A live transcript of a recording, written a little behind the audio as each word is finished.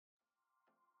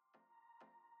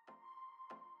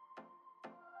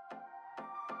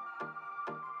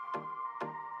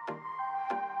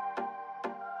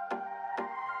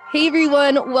Hey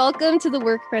everyone, welcome to the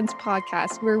Work Friends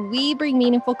podcast, where we bring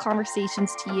meaningful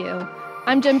conversations to you.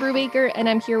 I'm Jen Brubaker, and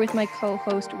I'm here with my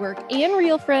co-host, work and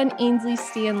real friend, Ainsley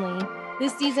Stanley.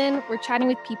 This season, we're chatting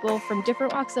with people from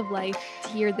different walks of life to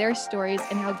hear their stories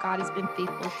and how God has been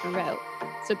faithful throughout.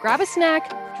 So grab a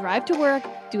snack, drive to work,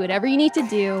 do whatever you need to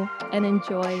do, and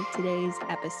enjoy today's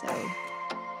episode.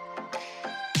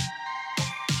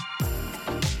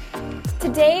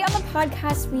 Today on the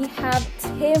podcast, we have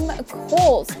Tim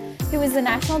Coles, who is the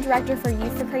National Director for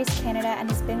Youth for Christ Canada and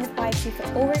has been with YFC for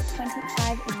over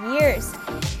 25 years.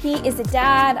 He is a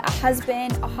dad, a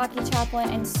husband, a hockey chaplain,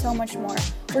 and so much more.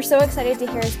 We're so excited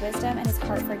to hear his wisdom and his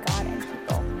heart for God and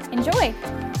people. Enjoy!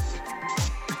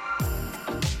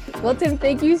 Well, Tim,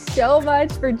 thank you so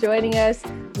much for joining us.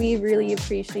 We really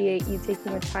appreciate you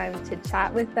taking the time to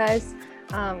chat with us.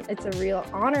 It's a real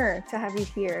honor to have you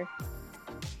here.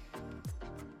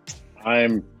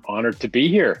 I'm honored to be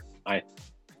here. I'm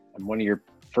one of your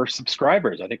first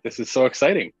subscribers. I think this is so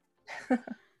exciting.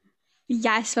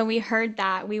 Yes, when we heard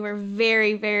that, we were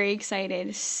very, very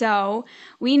excited. So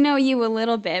we know you a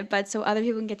little bit, but so other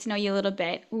people can get to know you a little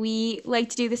bit, we like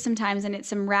to do this sometimes, and it's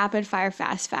some rapid fire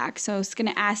fast facts. So I was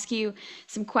going to ask you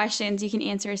some questions. You can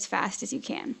answer as fast as you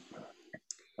can.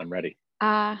 I'm ready.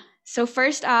 So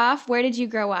first off, where did you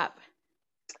grow up?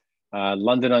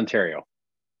 London, Ontario.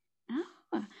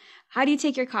 Oh. How do you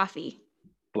take your coffee?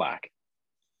 Black.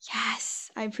 Yes,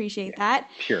 I appreciate that.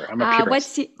 Pure. I'm a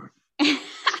purist.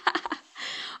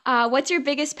 What's your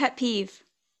biggest pet peeve?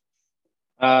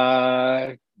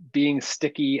 Being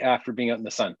sticky after being out in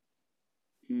the sun.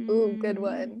 Ooh, good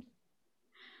one.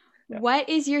 Yeah. What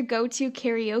is your go-to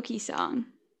karaoke song?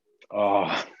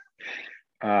 Oh,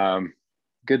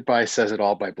 Goodbye Says It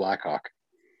All by Blackhawk.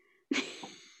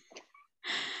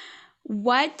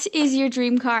 What is your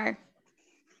dream car?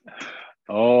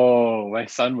 Oh, my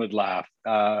son would laugh.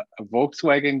 A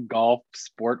Volkswagen Golf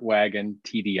Sport Wagon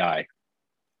TDI.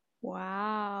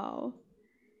 Wow.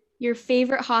 Your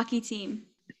favorite hockey team?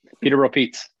 Peterborough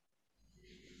Petes.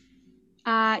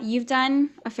 You've done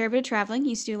a fair bit of traveling.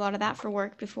 You used to do a lot of that for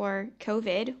work before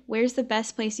COVID. Where's the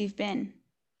best place you've been?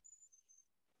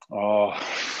 Oh,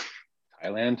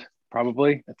 Thailand,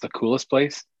 probably. It's the coolest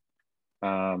place.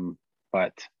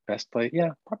 But best place,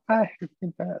 yeah, probably,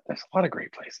 there's a lot of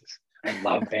great places. I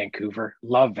love Vancouver.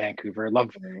 Love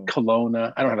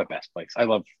Kelowna. I don't have a best place. I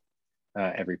love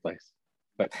every place.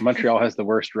 But Montreal has the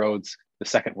worst roads. The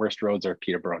second worst roads are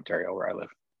Peterborough, Ontario, where I live.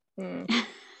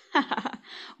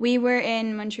 We were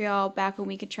in Montreal back when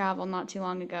we could travel not too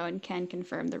long ago, and Ken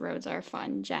confirmed the roads are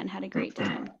fun. Jen had a great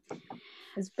time.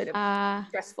 It's a bit of a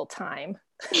stressful time.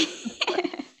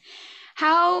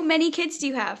 How many kids do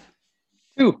you have?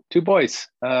 Two boys.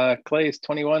 Clay is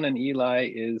 21 and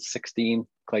Eli is 16.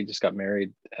 Clay just got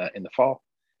married in the fall.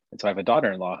 And so I have a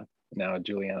daughter-in-law now,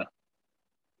 Juliana.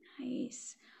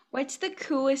 Nice. What's the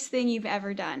coolest thing you've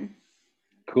ever done?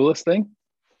 Coolest thing?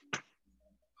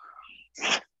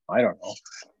 I don't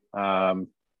know.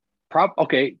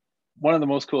 Okay. One of the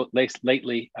most cool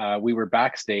lately, we were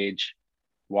backstage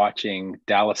watching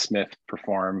Dallas Smith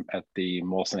perform at the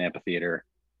Molson Amphitheater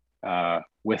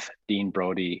with Dean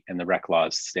Brody and the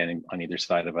Reclaws standing on either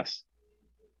side of us.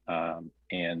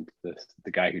 And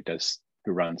the guy who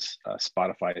runs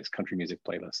Spotify's country music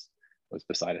playlist was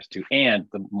beside us too. And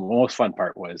the most fun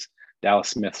part was Dallas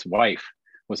Smith's wife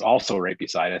was also right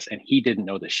beside us, and he didn't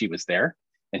know that she was there.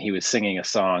 And he was singing a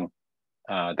song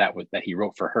that he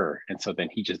wrote for her. And so then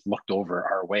he just looked over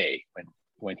our way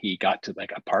when he got to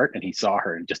like a part and he saw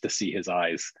her, and just to see his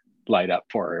eyes light up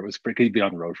for her. It was pretty, he'd been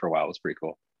on the road for a while. It was pretty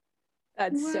cool.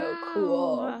 That's so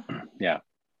cool. Yeah.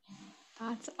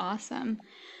 That's awesome.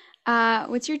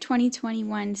 What's your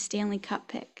 2021 Stanley Cup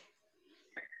pick?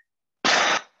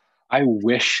 I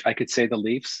wish I could say the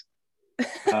Leafs.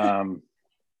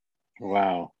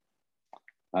 Wow.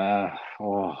 Yeah,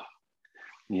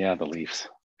 the Leafs.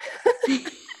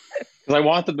 Because I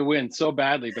want them to win so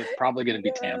badly, but it's probably going to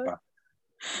be Tampa.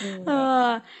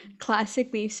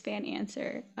 Classic Leafs fan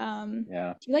answer.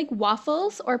 Yeah. Do you like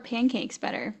waffles or pancakes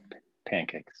better?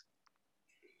 Pancakes.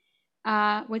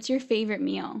 What's your favorite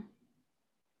meal?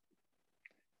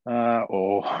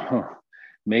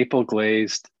 Maple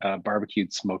glazed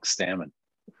barbecued smoked salmon.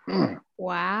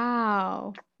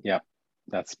 Wow. Yeah,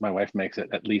 that's my wife makes it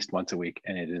at least once a week,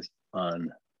 and it is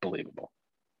unbelievable.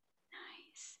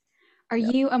 Nice. Are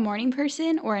you a morning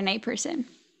person or a night person?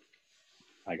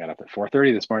 I got up at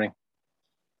 4:30 this morning.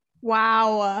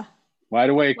 Wow.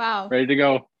 Wide awake. Wow. Ready to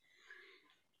go.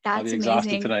 That's I'll be amazing.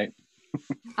 exhausted tonight.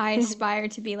 I aspire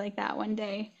to be like that one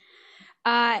day.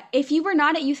 If you were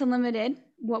not at Youth Unlimited,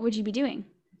 what would you be doing?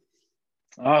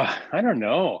 I don't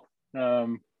know.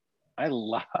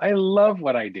 I love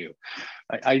what I do.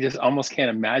 I just almost can't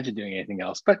imagine doing anything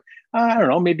else. But I don't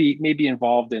know, maybe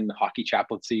involved in the hockey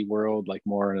chaplaincy world, like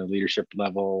more in a leadership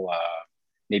level,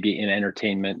 maybe in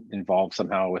entertainment, involved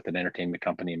somehow with an entertainment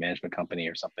company, management company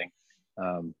or something,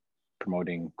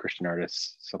 promoting Christian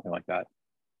artists, something like that.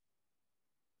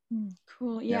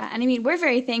 Cool. Yeah. And I mean, we're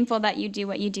very thankful that you do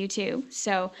what you do too.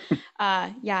 So,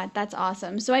 yeah, that's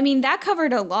awesome. So, I mean, that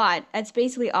covered a lot. That's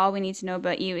basically all we need to know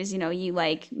about you is, you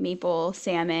like maple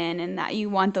salmon and that you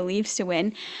want the Leafs to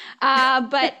win.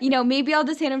 But, maybe I'll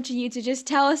just hand it to you to just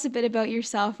tell us a bit about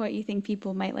yourself, what you think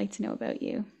people might like to know about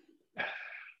you.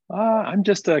 I'm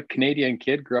just a Canadian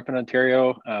kid, grew up in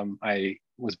Ontario. I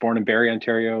was born in Barrie,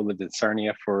 Ontario, lived in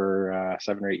Sarnia for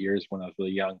 7 or 8 years when I was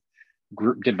really young.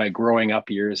 Did my growing up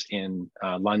years in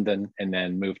London, and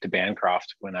then moved to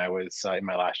Bancroft when I was in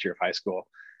my last year of high school,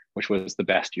 which was the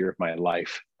best year of my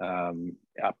life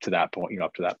up to that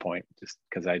point, just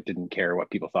because I didn't care what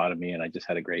people thought of me, and I just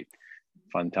had a great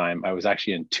fun time. I was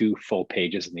actually in 2 full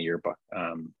pages in the yearbook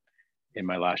in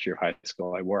my last year of high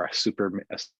school. I wore a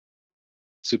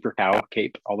super cow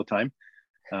cape all the time.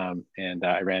 And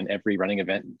I ran every running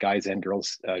event, guys and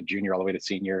girls, junior all the way to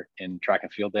senior, in track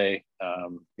and field day,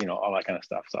 all that kind of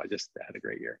stuff. So I just had a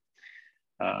great year.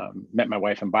 Met my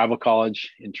wife in Bible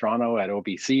college in Toronto at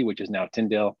OBC, which is now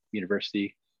Tyndale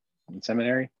University and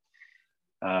Seminary.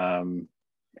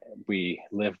 We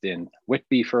lived in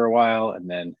Whitby for a while, and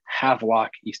then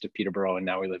Havelock east of Peterborough, and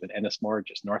now we live in Ennismore,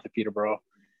 just north of Peterborough.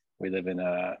 We live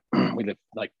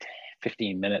like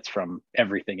 15 minutes from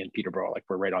everything in Peterborough. Like,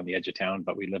 we're right on the edge of town,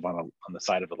 but we live on the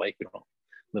side of the lake. We don't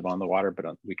live on the water, but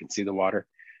we can see the water,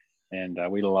 and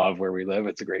we love where we live.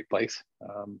 It's a great place.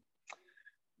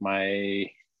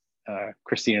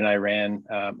 Christine and I ran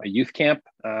a youth camp.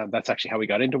 That's actually how we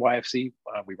got into YFC.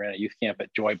 We ran a youth camp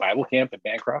at Joy Bible Camp in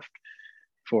Bancroft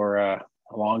for a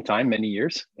long time, many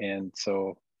years. And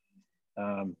so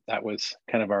that was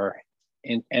kind of our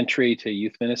entry to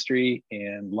youth ministry,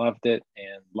 and loved it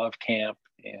and loved camp.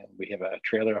 And we have a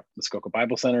trailer up at the Muskoka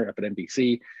Bible Center up at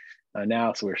NBC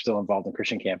now. So we're still involved in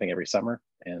Christian camping every summer.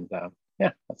 And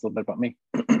yeah, that's a little bit about me.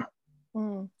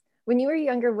 When you were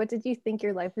younger, what did you think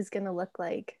your life was going to look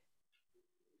like?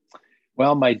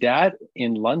 Well, my dad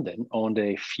in London owned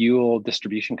a fuel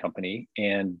distribution company,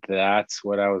 and that's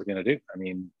what I was going to do. I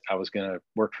mean, I was going to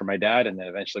work for my dad, and then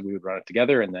eventually we would run it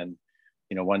together. And then,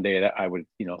 one day that I would,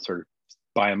 sort of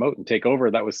buy him out and take over.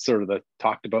 That was sort of the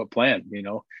talked about plan,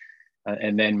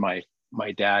 and then my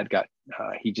dad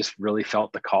he just really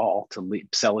felt the call to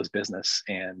sell his business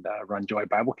and run Joy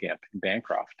Bible Camp in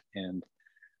Bancroft. And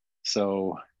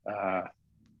so,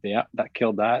 yeah, that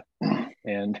killed that.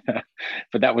 And,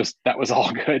 but that was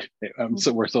all good.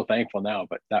 So we're so thankful now,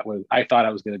 but I thought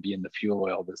I was going to be in the fuel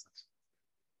oil business.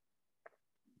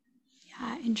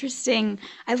 Yeah. Interesting.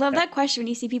 I love that question when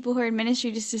you see people who are in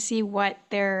ministry, just to see what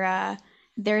their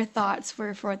thoughts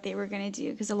were for what they were going to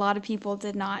do, because a lot of people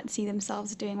did not see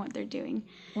themselves doing what they're doing.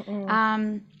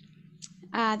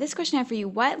 This question I have for you: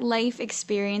 what life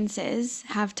experiences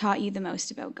have taught you the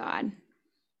most about God?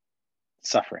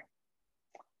 Suffering,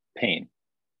 pain,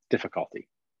 difficulty.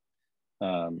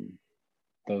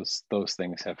 Those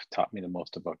things have taught me the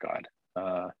most about God.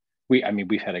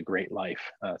 We've had a great life.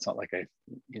 It's not like I've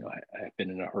been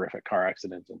in a horrific car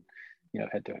accident and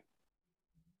had to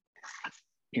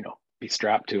be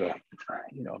strapped to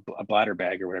a bladder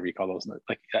bag or whatever you call those.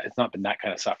 Like, it's not been that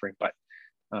kind of suffering, but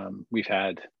we've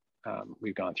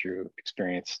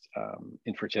experienced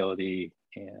infertility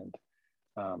and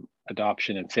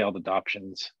adoption and failed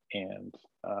adoptions, and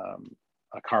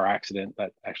a car accident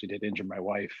that actually did injure my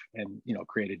wife, and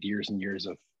created years and years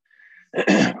of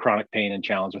chronic pain and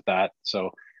challenge with that.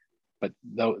 So, but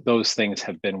those things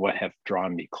have been what have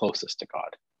drawn me closest to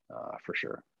God, for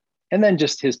sure. And then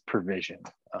just his provision,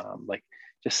 like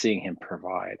just seeing him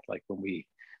provide, like when we,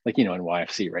 in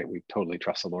YFC, right, we totally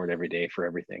trust the Lord every day for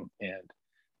everything,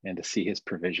 and to see his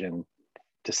provision,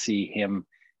 to see him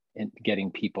and getting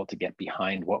people to get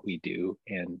behind what we do,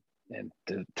 and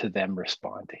to them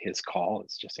respond to his call,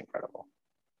 it's just incredible.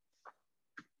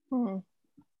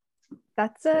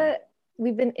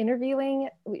 We've been interviewing,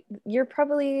 you're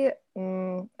probably,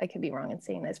 I could be wrong in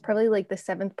saying this, probably like the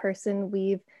 7th person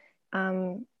we've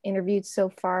interviewed so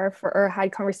far or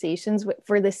had conversations with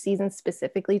for this season,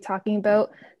 specifically talking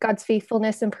about God's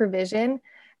faithfulness and provision.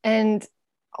 And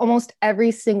almost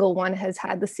every single one has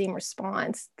had the same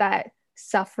response, that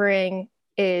suffering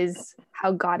is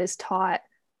how God has taught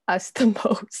us the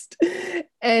most.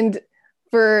 And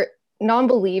for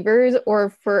non-believers, or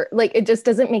for it just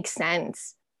doesn't make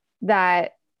sense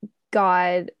that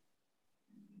God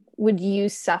would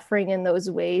use suffering in those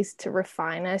ways to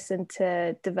refine us and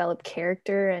to develop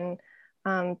character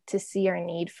and to see our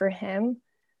need for him.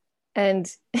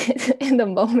 And in the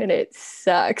moment, it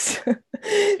sucks.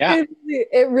 Yeah.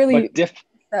 It really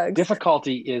sucks.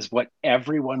 Difficulty is what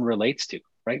everyone relates to,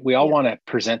 right? We all want to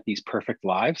present these perfect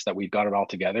lives that we've got it all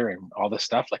together and all this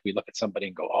stuff. Like we look at somebody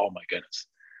and go, oh my goodness,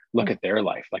 look at their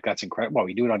life. Like that's incredible. Well,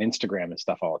 we do it on Instagram and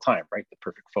stuff all the time, right? The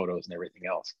perfect photos and everything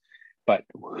else. But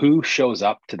who shows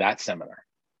up to that seminar?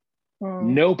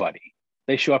 Nobody.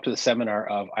 They show up to the seminar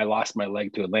of, I lost my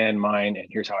leg to a landmine and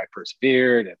here's how I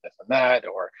persevered and this and that,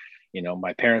 or, you know,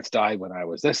 my parents died when I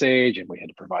was this age and we had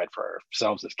to provide for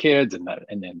ourselves as kids. And that,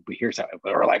 and then here's how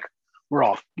we're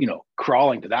all, you know,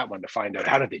 crawling to that one to find out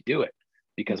how did they do it,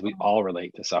 because we all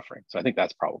relate to suffering. So I think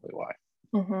that's probably why.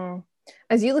 Mm-hmm.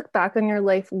 As you look back on your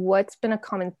life, what's been a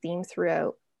common theme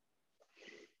throughout?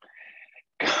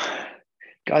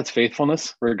 God's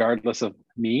faithfulness, regardless of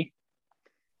me.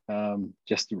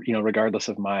 Just, you know, regardless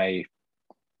of my,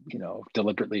 you know,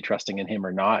 deliberately trusting in him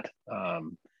or not.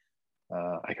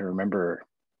 I can remember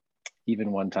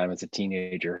even one time as a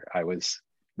teenager,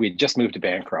 we had just moved to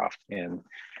Bancroft, and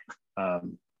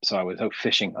so I was out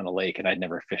fishing on a lake, and I'd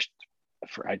never fished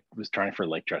I was trying for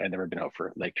lake trout. I'd never been out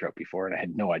for lake trout before, and I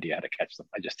had no idea how to catch them.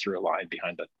 I just threw a line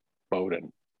behind the boat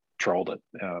and trolled it.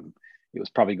 It was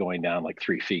probably going down like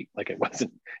 3 feet. Like it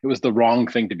was the wrong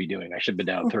thing to be doing. I should have been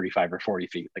down 35 or 40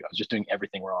 feet. Like I was just doing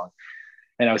everything wrong.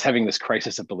 And I was having this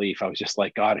crisis of belief. I was just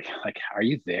like, God, like, are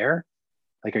you there?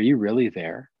 Like, are you really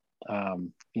there?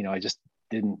 You know, I just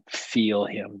didn't feel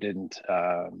him,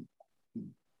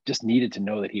 just needed to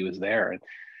know that he was there. And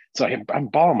so I'm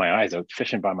bawling my eyes out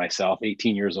fishing by myself,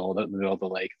 18 years old, out in the middle of the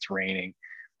lake. It's raining.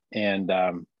 And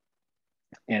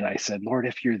I said, Lord,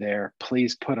 if you're there,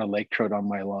 please put a lake trout on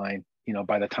my line, you know,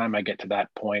 by the time I get to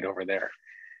that point over there.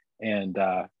 And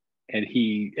I'm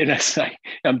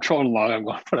trolling along. I'm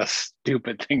going, what a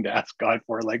stupid thing to ask God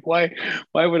for. Like, why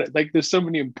would it, like, there's so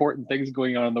many important things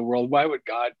going on in the world. Why would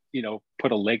God, you know,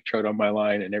 put a lake trout on my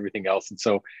line and everything else? And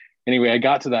so anyway, I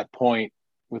got to that point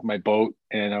with my boat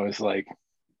and I was like,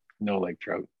 no lake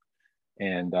trout.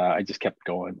 And I just kept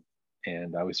going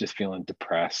and I was just feeling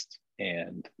depressed.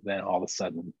 And then all of a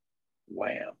sudden,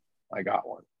 wham, I got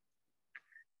one.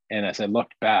 And as I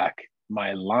looked back,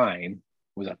 my line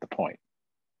was at the point.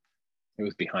 It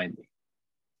was behind me.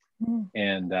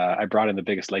 And I brought in the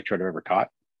biggest lake trout I've ever caught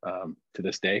to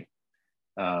this day.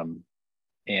 And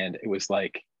it was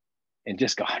like, and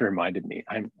just God reminded me,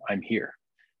 I'm here.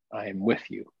 I am with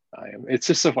you. It's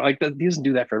just so like, he doesn't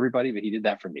do that for everybody, but he did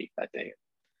that for me that day.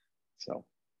 So.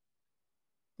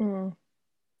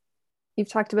 You've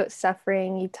talked about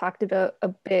suffering. You've talked about a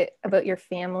bit about your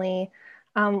family.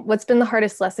 What's been the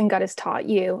hardest lesson God has taught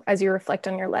you as you reflect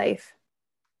on your life?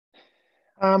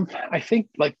 I think,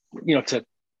 like, you know,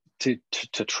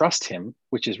 to trust him,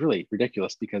 which is really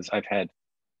ridiculous because I've had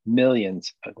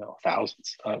millions,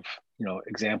 thousands of, you know,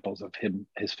 examples of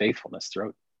his faithfulness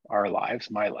throughout our lives,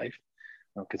 my life.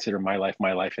 I don't consider my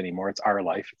life anymore. It's our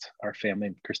life. It's our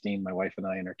family, Christine, my wife and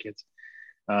I, and our kids.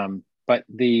 But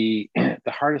the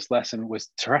hardest lesson was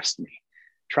trust me.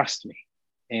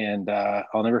 And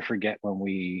I'll never forget when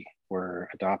we were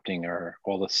adopting our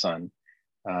oldest son.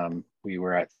 We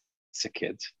were at Sick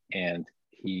Kids, and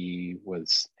he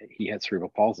had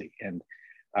cerebral palsy, and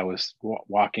I was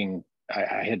walking.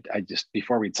 I just,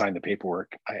 before we'd signed the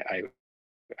paperwork, I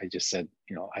just said,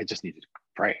 you know, I just need to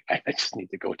pray. I just need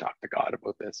to go talk to God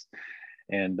about this.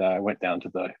 And I went down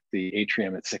to the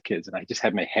atrium at Sick Kids, and I just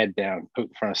had my head down out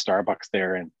in front of Starbucks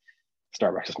there, and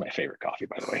Starbucks is my favorite coffee,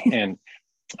 by the way. And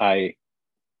I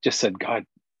just said, God,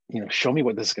 you know, show me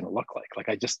what this is going to look like. Like,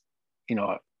 I just, you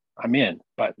know, I'm in,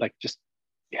 but like, just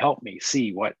help me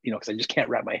see what, you know, because I just can't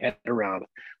wrap my head around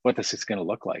what this is going to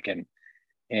look like. And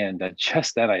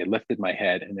just then I lifted my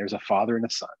head, and there's a father and a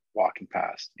son walking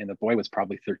past, and the boy was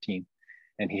probably 13,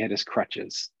 and he had his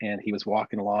crutches, and he was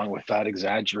walking along with that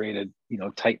exaggerated, you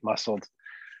know, tight muscled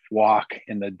walk,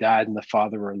 and the dad and the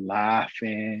father were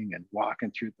laughing and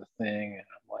walking through the thing, and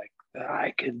I'm like,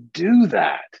 I could do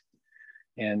that.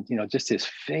 And, you know, just his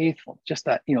faithful, just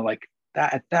that, you know, like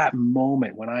that, at that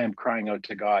moment when I am crying out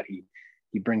to God, he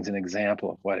brings an example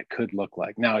of what it could look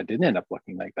like. Now, it didn't end up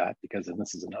looking like that, because, and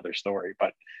this is another story,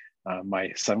 but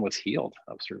my son was healed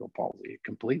of cerebral palsy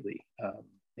completely.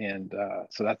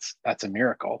 So that's a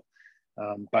miracle.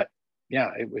 But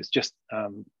yeah, it was just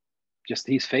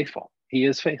he's faithful. He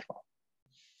is faithful.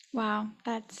 Wow,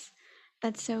 that's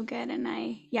so good. And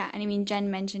I mean, Jen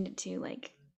mentioned it too,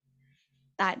 like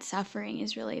that suffering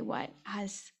is really what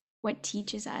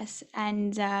teaches us.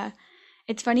 And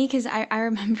it's funny because I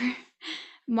remember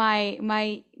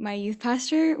my youth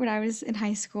pastor, when I was in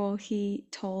high school, he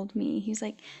told me, he was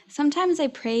like, sometimes I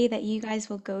pray that you guys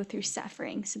will go through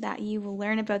suffering so that you will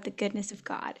learn about the goodness of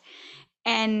God.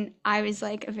 And I was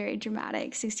like a very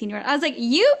dramatic 16-year-old. I was like,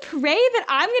 you pray that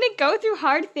I'm going to go through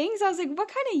hard things? I was like, what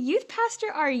kind of youth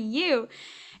pastor are you?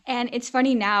 And it's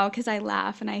funny now because I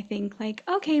laugh and I think like,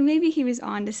 okay, maybe he was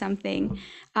on to something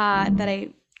that I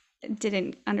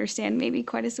didn't understand maybe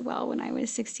quite as well when I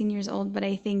was 16 years old. But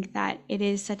I think that it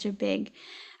is such a big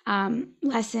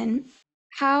lesson.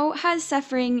 How has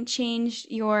suffering changed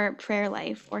your prayer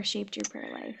life or shaped your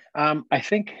prayer life? I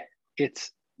think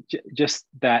it's just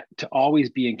that to always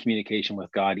be in communication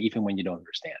with God, even when you don't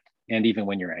understand, and even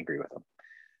when you're angry with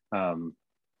Him.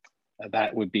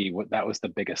 That was the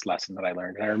biggest lesson that I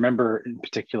learned. And I remember in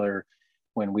particular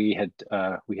when we had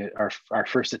our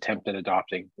first attempt at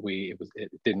adopting,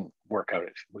 it didn't work out.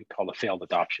 We called a failed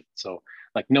adoption. So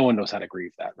like no one knows how to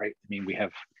grieve that, right? I mean, we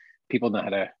have people know how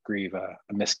to grieve a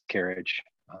miscarriage,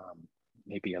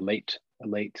 maybe a late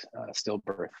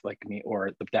stillbirth like me, or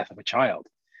the death of a child.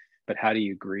 But how do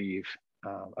you grieve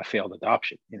a failed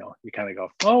adoption? You know, you kind of go,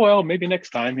 oh well, maybe next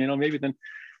time. You know, maybe then.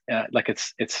 Like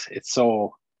it's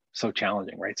so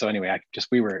challenging, right? So anyway,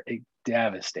 we were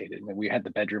devastated. I mean, we had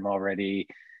the bedroom already,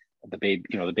 the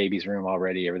baby's room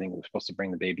already, everything. We were supposed to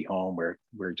bring the baby home.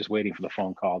 We're just waiting for the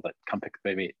phone call that come pick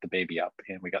the baby up.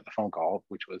 And we got the phone call,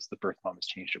 which was the birth mom has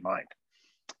changed her mind,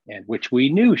 and which we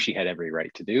knew she had every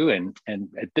right to do. And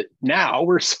now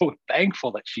we're so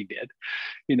thankful that she did,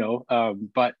 you know,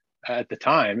 but at the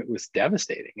time it was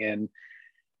devastating.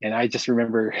 And I just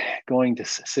remember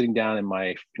sitting down in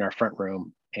our front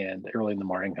room, and early in the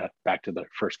morning, back to the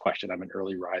first question, I'm an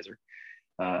early riser.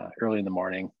 Early in the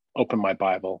morning, open my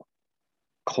Bible,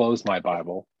 close my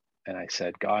Bible, and I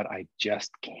said, God, I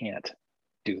just can't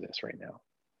do this right now.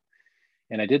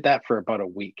 And I did that for about a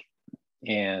week.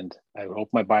 And I would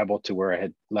open my Bible to where I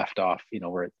had left off, you know,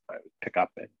 where I would pick up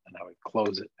and I would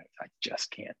close it. I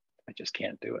just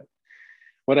can't do it.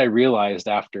 What I realized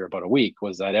after about a week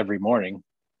was that every morning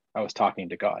I was talking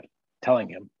to God, telling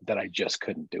Him that I just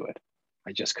couldn't do it.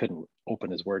 I just couldn't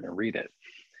open His Word and read it.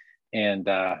 And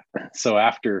so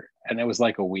and it was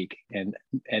like a week, and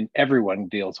everyone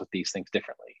deals with these things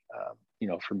differently. You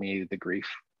know, for me, the grief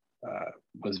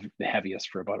was the heaviest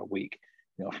for about a week.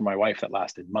 You know, for my wife, that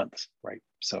lasted months, right?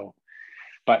 So,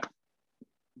 but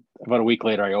about a week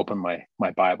later, I opened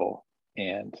my Bible,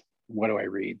 and what do I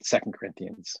read? 2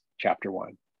 Corinthians chapter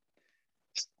 1.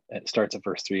 It starts at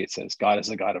verse 3. It says, God is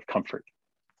a God of comfort,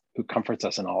 who comforts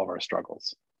us in all of our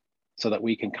struggles, so that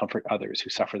we can comfort others who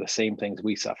suffer the same things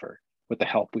we suffer with the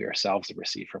help we ourselves have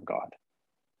received from God.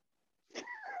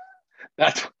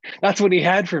 That's what He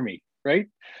had for me, right?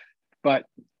 But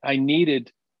I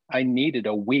needed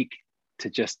a week to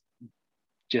just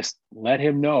let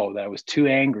Him know that I was too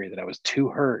angry, that I was too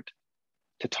hurt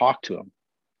to talk to Him.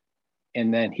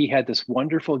 And then He had this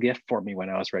wonderful gift for me when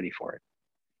I was ready for it.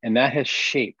 And that has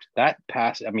shaped that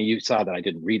passage. I mean, you saw that I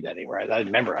didn't read that anywhere. I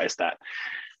memorized that.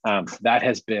 That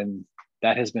has been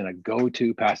a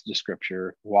go-to passage of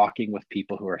scripture, walking with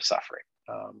people who are suffering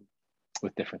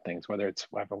with different things. Whether it's,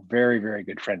 I have a very, very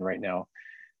good friend right now,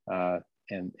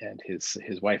 and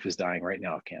his wife is dying right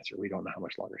now of cancer. We don't know how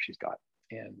much longer she's got,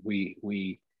 and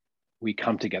we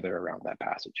come together around that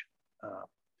passage.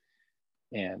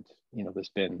 And you know, there's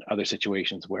been other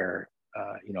situations where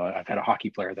you know, I've had a hockey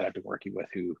player that I've been working with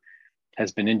who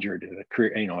has been injured in a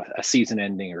career, you know, a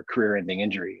season-ending or career-ending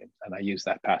injury, and I use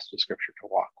that passage of scripture to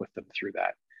walk with them through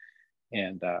that.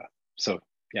 And so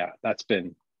yeah,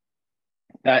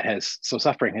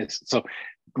 suffering has, so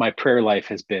my prayer life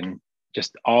has been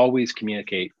just always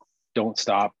communicate, don't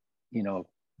stop, you know,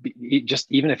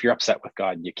 just even if you're upset with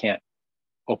God, you can't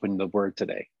open the Word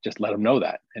today, just let Him know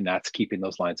that, and that's keeping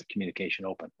those lines of communication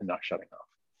open and not shutting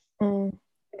off.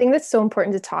 I think that's so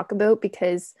important to talk about,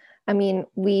 because I mean,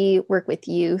 we work with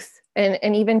youth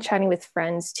and even chatting with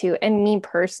friends too. And me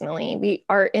personally, we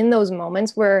are in those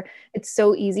moments where it's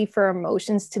so easy for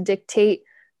emotions to dictate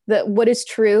what is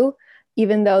true,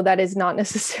 even though that is not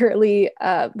necessarily,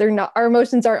 our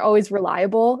emotions aren't always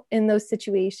reliable in those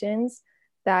situations,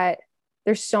 that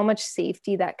there's so much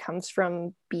safety that comes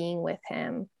from being with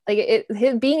Him. Like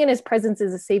being in His presence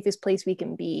is the safest place we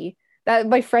can be. That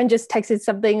my friend just texted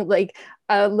something, like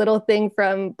a little thing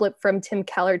blip from Tim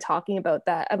Keller talking about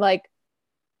that. I'm like,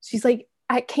 she's like,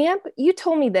 at camp, you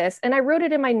told me this, and I wrote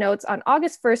it in my notes on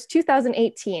August 1st,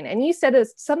 2018. And you said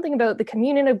something about the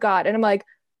communion of God. And I'm like,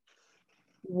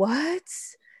 what?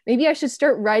 Maybe I should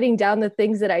start writing down the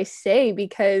things that I say,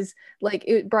 because like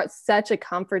it brought such a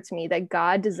comfort to me that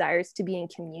God desires to be in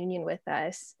communion with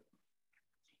us.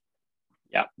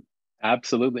 Yeah.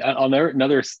 Absolutely.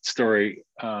 Another story,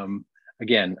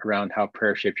 again, around how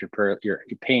prayer shapes your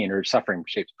pain or suffering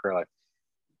shapes prayer life.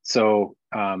 So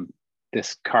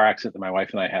this car accident that my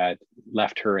wife and I had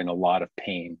left her in a lot of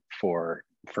pain for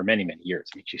many, many years.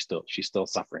 I mean, she's still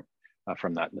suffering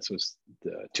from that. And this was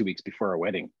 2 weeks before our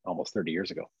wedding, almost 30 years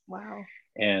ago. Wow.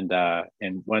 And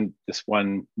this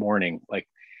one morning, like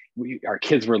our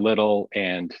kids were little,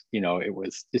 and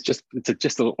it's just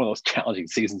one of those challenging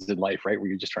seasons in life, right, where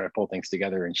you're just trying to pull things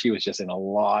together. And she was just in a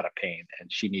lot of pain,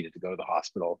 and she needed to go to the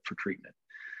hospital for treatment.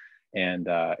 And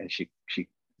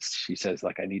she says,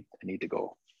 like, I need to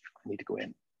go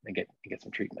in and get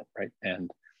some treatment, right?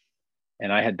 And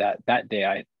I had that day.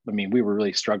 I mean, we were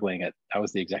really struggling. I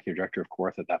was the executive director of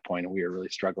Kawartha at that point, and we were really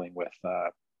struggling with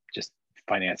just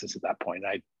finances at that point.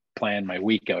 I planned my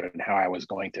week out and how I was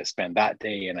going to spend that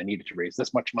day, and I needed to raise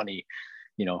this much money,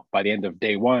 by the end of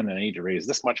day one, and I need to raise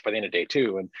this much by the end of day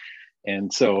two,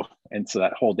 and so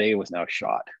that whole day was now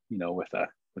shot, with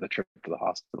a trip to the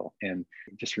hospital. And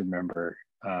I just remember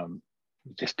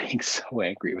just being so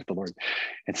angry with the Lord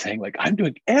and saying, like, I'm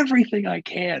doing everything I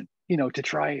can, to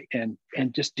try and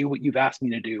just do what you've asked me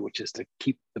to do, which is to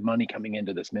keep the money coming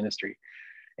into this ministry.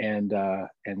 And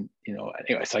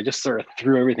anyway, so I just sort of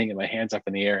threw everything in my hands up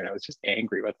in the air, and I was just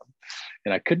angry with him,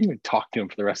 and I couldn't even talk to him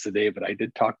for the rest of the day, but I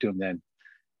did talk to him then.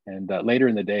 And later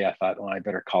in the day, I thought, well, I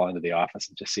better call into the office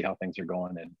and just see how things are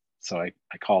going. And so I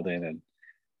called in, and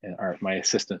my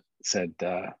assistant said,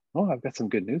 oh, I've got some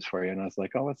good news for you. And I was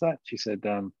like, oh, what's that? She said,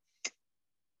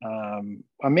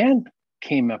 a man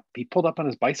came up, he pulled up on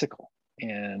his bicycle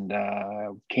and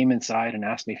came inside and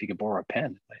asked me if he could borrow a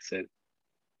pen. I said,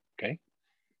 okay.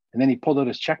 And then he pulled out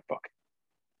his checkbook,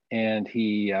 and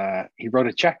he wrote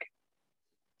a check.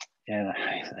 And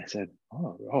I said,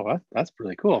 oh, that's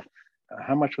really cool.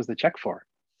 How much was the check for?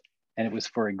 And it was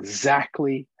for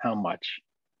exactly how much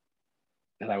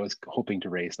that I was hoping to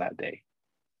raise that day.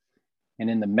 And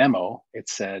in the memo, it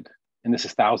said, and this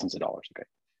is thousands of dollars, okay?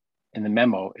 In the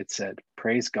memo, it said,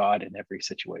 praise God in every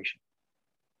situation.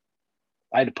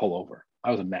 I had to pull over.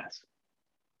 I was a mess.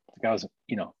 Like I was,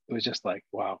 it was just like,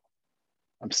 wow,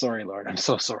 I'm sorry, Lord. I'm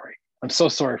so sorry. I'm so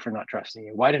sorry for not trusting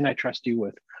you. Why didn't I trust you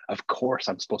with, of course,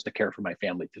 I'm supposed to care for my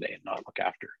family today and not look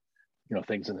after,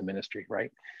 things in the ministry,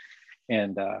 right?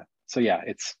 And so, yeah,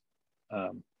 it's,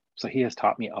 so he has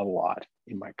taught me a lot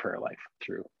in my prayer life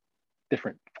through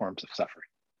different forms of suffering.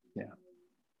 Yeah.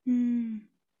 Mm.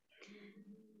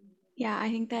 Yeah, I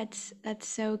think that's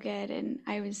so good. And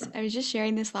I was just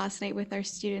sharing this last night with our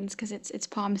students because it's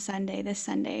Palm Sunday this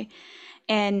Sunday.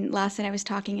 And last night I was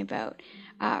talking about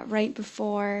right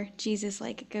before Jesus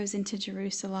goes into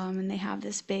Jerusalem, and they have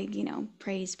this big,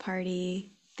 praise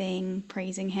party thing,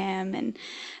 praising him and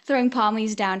throwing palm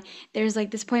leaves down. There's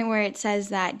this point where it says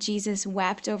that Jesus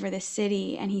wept over the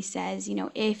city, and he says,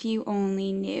 if you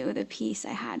only knew the peace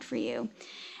I had for you.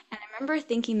 And I remember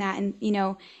thinking that, and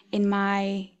in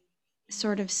my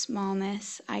sort of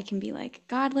smallness, I can be like,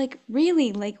 God,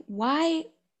 really, why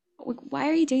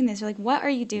are you doing this? Or what are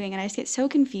you doing? And I just get so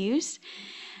confused.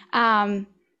 And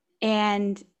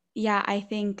yeah, I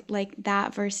think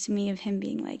that verse to me of him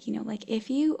being if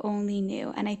you only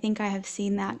knew. And I think I have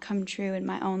seen that come true in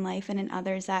my own life and in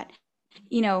others, that,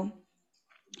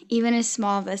 even as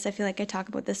small of this, I feel like I talk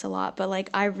about this a lot, but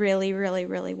I really, really,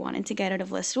 really wanted to get out of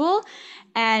Listowel,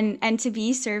 and to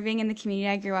be serving in the community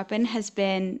I grew up in has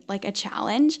been a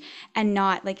challenge, and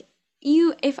not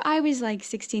if I was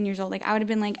 16 years old, I would have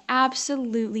been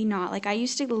absolutely not. I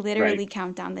used to literally Right.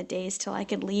 count down the days till I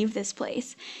could leave this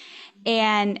place.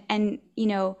 And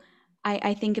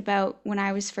I think about when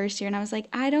I was first here, and I was like,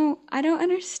 I don't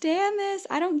understand this.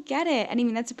 I don't get it. And I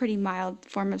mean, that's a pretty mild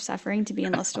form of suffering to be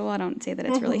in Listowel. I don't say that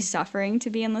it's really suffering to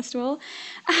be in Listowel.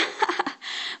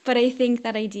 But I think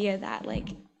that idea that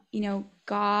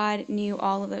God knew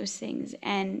all of those things.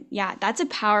 And yeah, that's a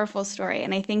powerful story.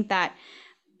 And I think that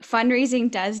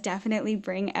fundraising does definitely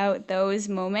bring out those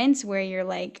moments where you're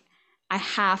like, I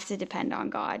have to depend on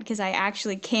God, because I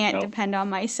actually can't depend on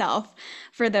myself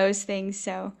for those things.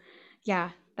 So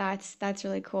yeah, that's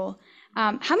really cool.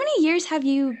 How many years have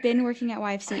you been working at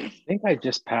YFC? I think I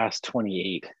just passed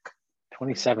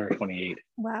 27 or 28.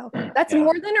 Wow. That's Yeah.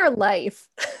 more than our life.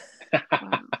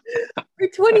 Wow. We're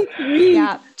 23.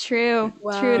 Yeah, true.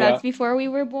 Wow. True. Yeah. That's before we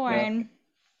were born.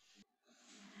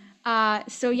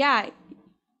 So yeah,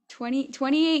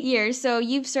 28 years. So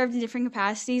you've served in different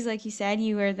capacities. Like you said,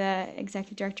 you were the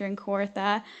executive director in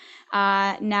Kawartha,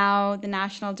 now the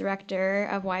national director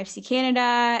of YFC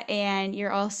Canada, and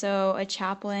you're also a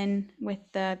chaplain with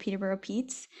the Peterborough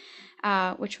Petes.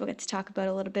 which we'll get to talk about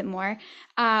a little bit more.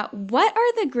 What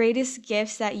are the greatest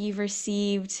gifts that you've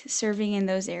received serving in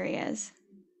those areas?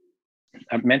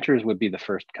 Mentors would be the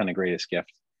first kind of greatest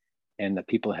gift, and the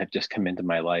people that have just come into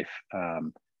my life.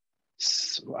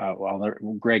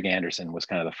 Greg Anderson was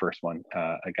kind of the first one,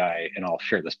 a guy, and I'll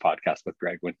share this podcast with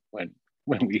Greg when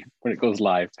it goes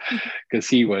live, because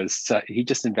he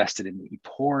just invested in me. He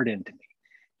poured into me.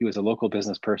 He was a local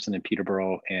business person in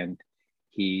Peterborough, and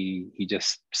he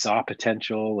just saw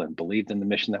potential and believed in the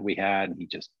mission that we had, and he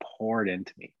just poured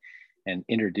into me and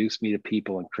introduced me to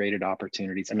people and created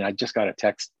opportunities. I mean, I just got a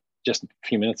text just a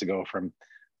few minutes ago from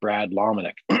Brad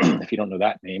Lomenick. If you don't know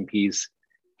that name, he's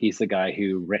the guy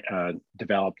who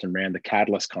developed and ran the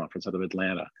Catalyst Conference out of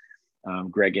Atlanta.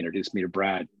 Greg introduced me to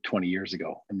Brad 20 years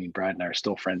ago. I mean, Brad and I are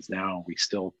still friends now. We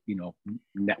still,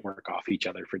 network off each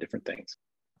other for different things.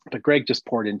 But Greg just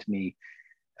poured into me.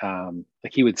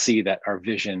 Like, he would see that our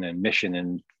vision and mission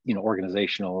and,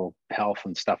 organizational health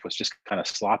and stuff was just kind of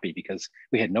sloppy because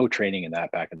we had no training in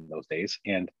that back in those days.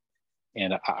 And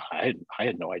I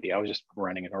had no idea. I was just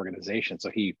running an organization.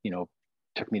 So he,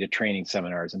 took me to training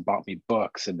seminars and bought me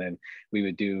books. And then we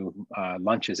would do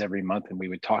lunches every month, and we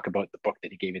would talk about the book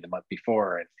that he gave me the month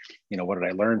before. And, what did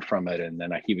I learn from it? And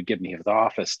then he would give me his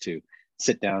office to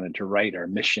sit down and to write our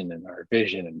mission and our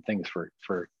vision and things for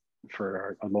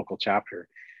our local chapter.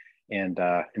 And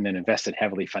then invested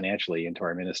heavily financially into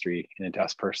our ministry and into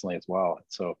us personally as well.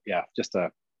 So yeah, just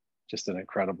an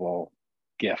incredible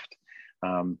gift.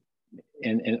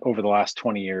 And over the last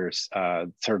 20 years,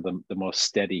 sort of the most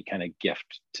steady kind of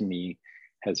gift to me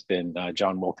has been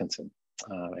John Wilkinson.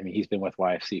 I mean, he's been with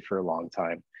YFC for a long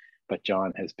time, but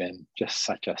John has been just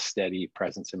such a steady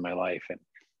presence in my life.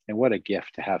 And what a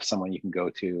gift to have someone you can go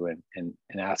to and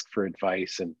ask for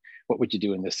advice. And what would you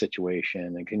do in this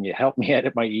situation? And can you help me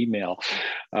edit my email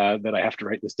that I have to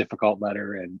write this difficult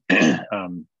letter?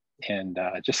 And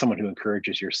just someone who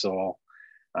encourages your soul.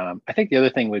 I think the other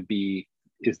thing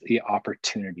is the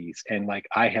opportunities. And like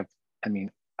there's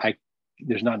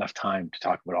not enough time to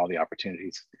talk about all the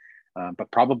opportunities, but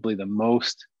probably the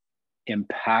most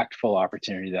impactful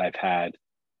opportunity that I've had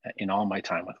in all my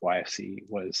time with YFC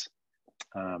was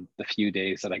the few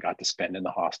days that I got to spend in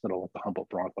the hospital with the Humboldt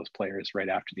Broncos players right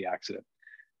after the accident.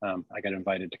 I got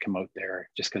invited to come out there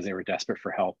just because they were desperate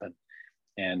for help.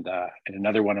 And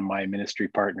another one of my ministry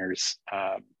partners,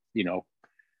 I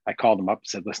called him up and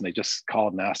said, listen, they just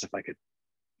called and asked if I could,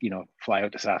 fly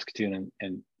out to Saskatoon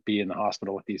and be in the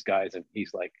hospital with these guys. And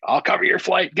he's like, I'll cover your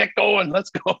flight, get going, let's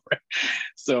go.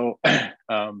 So, and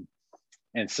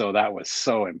so that was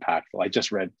so impactful. I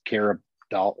just read Caleb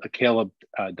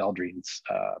Daldreen's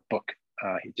book.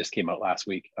 He just came out last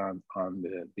week on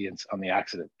the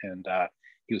accident, and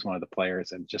he was one of the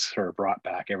players, and just sort of brought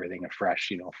back everything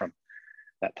afresh, from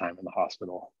that time in the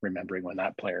hospital, remembering when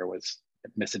that player was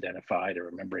misidentified, or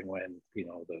remembering when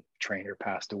the trainer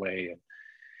passed away,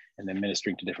 and then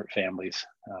ministering to different families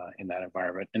in that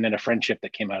environment. And then a friendship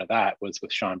that came out of that was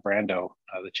with Sean Brando,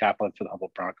 the chaplain for the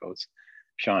Humboldt Broncos.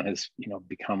 Sean has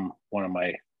become one of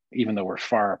my, even though we're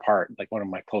far apart, like one of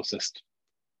my closest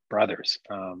brothers,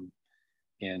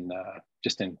 in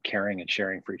caring and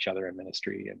sharing for each other in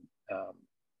ministry, and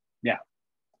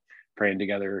praying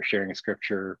together, sharing a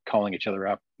scripture, calling each other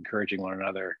up, encouraging one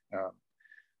another.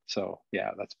 So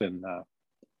yeah, that's been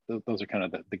those are kind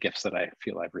of the gifts that I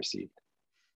feel I've received.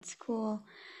 It's cool.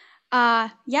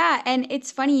 Yeah, and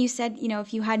it's funny you said,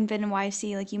 if you hadn't been in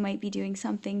YFC, like you might be doing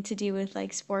something to do with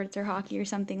like sports or hockey or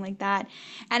something like that.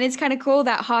 And it's kind of cool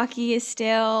that hockey is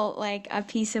still like a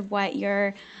piece of what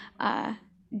you're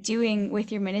doing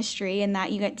with your ministry, and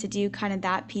that you get to do kind of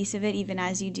that piece of it even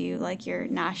as you do like your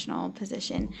national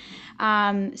position.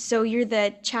 So you're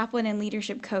the chaplain and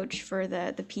leadership coach for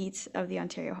the Petes of the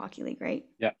Ontario Hockey League, right?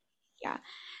 Yeah. Yeah.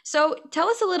 So tell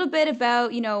us a little bit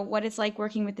about, what it's like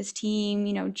working with this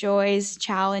team, joys,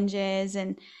 challenges,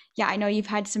 and yeah, I know you've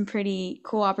had some pretty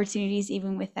cool opportunities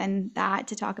even within that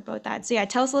to talk about that. So yeah,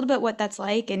 tell us a little bit what that's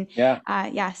like, and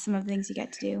some of the things you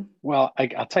get to do. Well,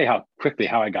 I'll tell you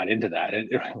how I got into that. We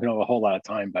don't have a whole lot of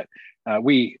time, but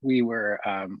we were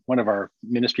one of our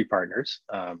ministry partners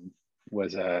has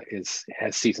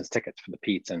seasons tickets for the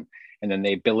Petes, and then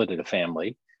they billeted a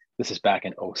family. This is back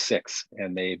in 2006,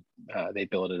 and they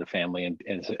billeted a family, and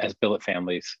as billet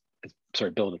families,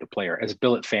 billeted a player. As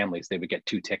billet families, they would get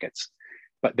 2 tickets,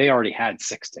 but they already had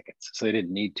 6 tickets, so they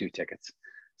didn't need 2 tickets.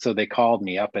 So they called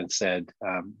me up and said,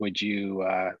 would you,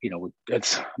 I got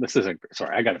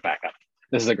to back up.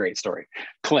 This is a great story.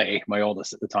 Clay, my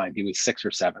oldest at the time, he was 6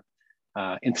 or 7,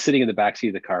 and sitting in the backseat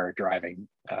of the car driving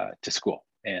to school.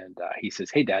 And he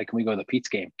says, hey, Dad, can we go to the Petes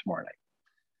game tomorrow night?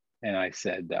 And I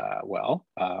said,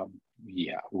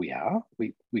 yeah,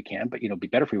 we can, but it'd be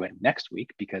better if we went next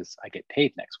week because I get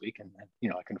paid next week and then,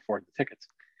 I can afford the tickets.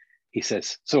 He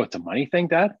says, so it's a money thing,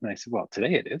 Dad? And I said, well,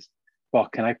 today it is. Well,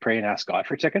 can I pray and ask God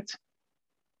for tickets?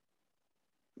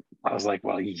 I was like,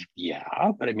 well,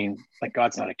 yeah, but I mean, like,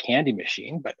 God's not a candy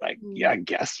machine, but like, yeah, I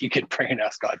guess you can pray and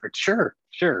ask God for sure.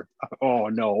 Oh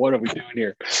no, what are we doing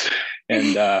here?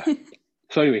 And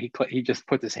so anyway, he just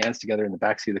put his hands together in the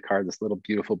backseat of the car, this little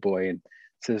beautiful boy, and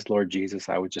says, Lord Jesus,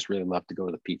 I would just really love to go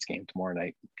to the Pete's game tomorrow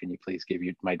night. Can you please give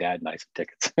my dad and I some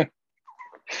tickets?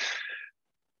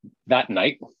 That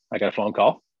night, I got a phone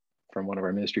call from one of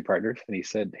our ministry partners, and he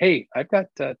said, hey, I've got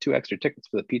 2 extra tickets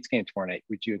for the Pete's game tomorrow night.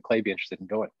 Would you and Clay be interested in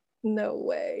going? No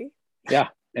way. Yeah.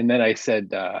 And then I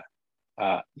said,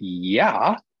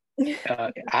 yeah,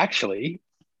 actually,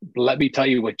 let me tell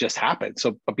you what just happened.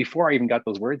 So, but before I even got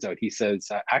those words out, he says,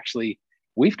 actually,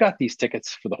 we've got these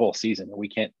tickets for the whole season and we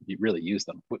can't really use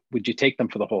them. Would you take them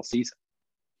for the whole season?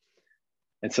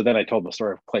 And so then I told the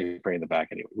story of Clay Bray in the back.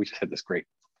 Anyway, we just had this great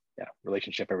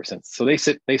relationship ever since. So they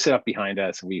sit up behind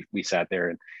us, and we sat there,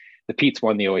 and the Pete's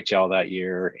won the OHL that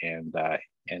year, and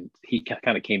he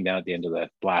kind of came down at the end of the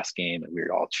last game, and we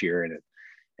were all cheering,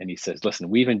 and he says, listen,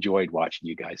 we've enjoyed watching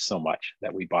you guys so much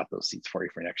that we bought those seats for you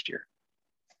for next year.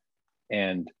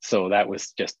 And so that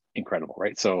was just incredible,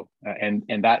 right? So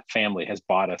and that family has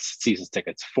bought us season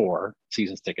tickets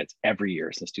every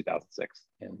year since 2006,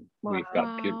 and we've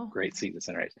got great season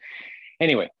centers.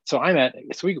 Anyway, so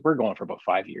we're going for about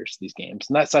 5 years, these games.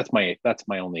 And that's my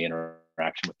only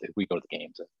interaction with it. We go to the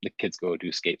games, and the kids go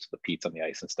do skates with the Pete's on the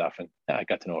ice and stuff. And I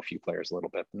got to know a few players a little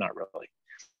bit, but not really.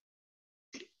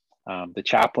 The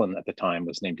chaplain at the time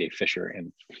was named Dave Fisher,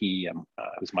 and he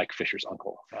was Mike Fisher's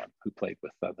uncle, who played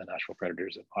with the Nashville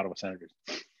Predators and Ottawa Senators.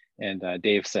 And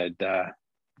Dave said,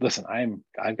 listen,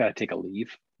 I've got to take a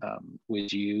leave.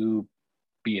 Would you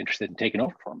be interested in taking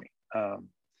over for me?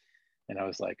 And I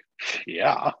was like,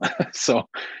 yeah. So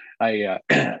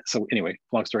so anyway,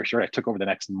 long story short, I took over the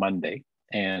next Monday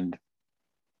and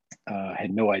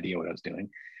had no idea what I was doing.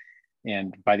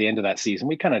 And by the end of that season,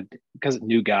 we kind of, because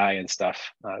new guy and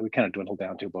stuff, we kind of dwindled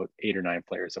down to about 8 or 9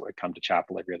 players that would come to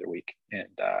chapel every other week. And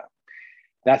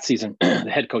that season,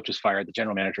 the head coach was fired, the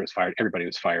general manager was fired, everybody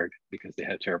was fired because they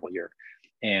had a terrible year.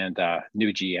 And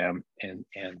new GM and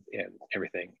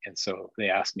everything. And so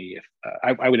they asked me if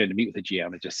I went in to meet with the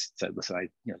GM and just said, listen, I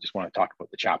just want to talk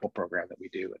about the chapel program that we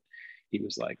do. And he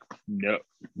was like, no,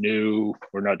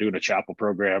 we're not doing a chapel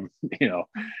program.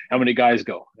 How many guys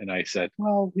go? And I said,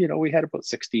 well, we had about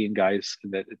 16 guys,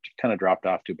 that it kind of dropped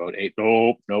off to about 8.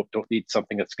 Nope, don't need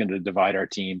something that's going to divide our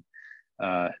team.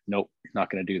 Nope,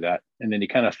 not going to do that. And then he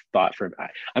kind of thought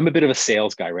I'm a bit of a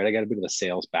sales guy, right? I got a bit of a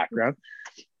sales background.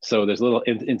 So there's a little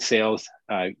in sales,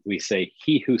 we say,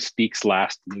 he who speaks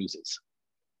last loses.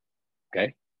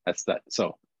 Okay, that's that.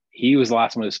 So he was the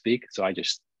last one to speak. So I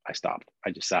stopped. I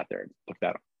just sat there and looked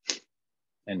at him,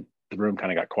 and the room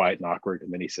kind of got quiet and awkward.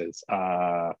 And then he says,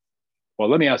 well,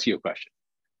 let me ask you a question.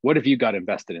 What have you got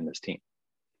invested in this team?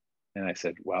 And I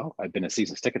said, well, I've been a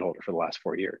season ticket holder for the last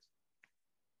 4 years.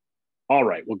 All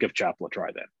right, we'll give chapel a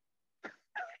try then.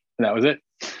 And that was it.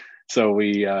 So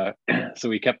we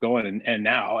kept going, and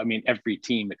now, I mean, every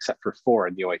team except for 4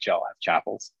 in the OHL have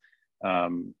chapels.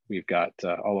 We've got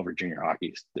all over junior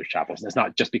hockey, there's chapels. And it's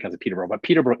not just because of Peterborough, but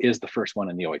Peterborough is the first one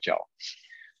in the OHL.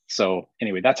 So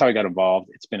anyway, that's how I got involved.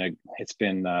 It's been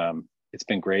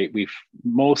great.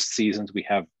 Most seasons we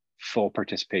have full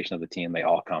participation of the team. They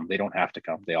all come. They don't have to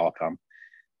come. They all come.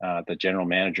 The general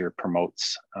manager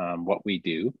promotes what we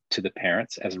do to the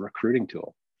parents as a recruiting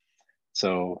tool.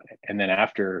 So, and then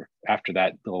after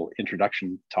that little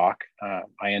introduction talk,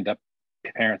 I end up,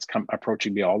 parents come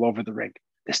approaching me all over the rink.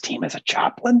 This team has a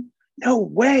chaplain? No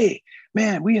way,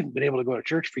 man. We haven't been able to go to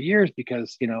church for years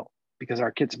because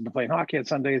our kids have been playing hockey on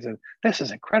Sundays, and this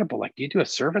is incredible. Like, do you do a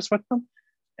service with them?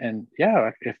 And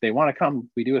yeah, if they want to come,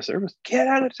 we do a service. Get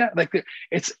out of town. Like,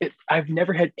 I've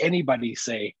never had anybody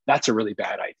say that's a really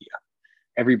bad idea.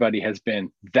 Everybody has been,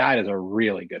 that is a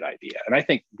really good idea. And I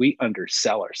think we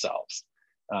undersell ourselves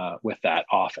with that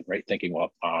often, right? Thinking,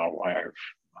 well, how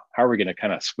are we going to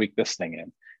kind of squeak this thing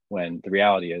in? When the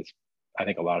reality is, I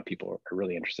think a lot of people are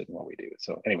really interested in what we do.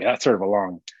 So anyway, that's sort of a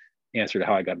long answer to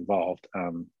how I got involved.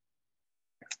 To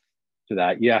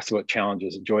that, you asked about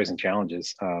challenges, joys and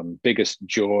challenges. Biggest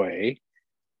joy,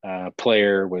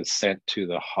 player was sent to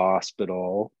the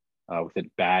hospital with a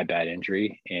bad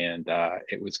injury, and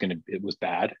it was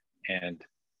bad, and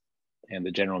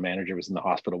the general manager was in the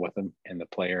hospital with him, and the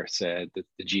player said,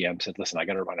 the GM said, listen, I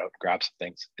got to run out and grab some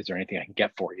things. Is there anything I can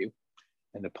get for you?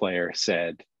 And the player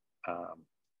said,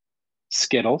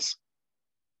 Skittles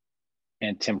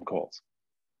and Tim Coles.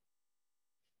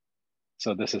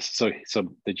 So the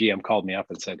GM called me up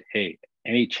and said, hey,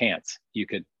 any chance you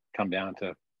could come down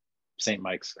to St.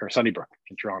 Mike's or Sunnybrook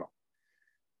in Toronto?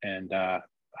 And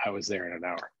I was there in an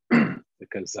hour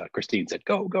because Christine said,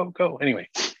 go, go, go. Anyway,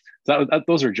 so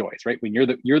those are joys, right? When you're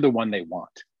the one they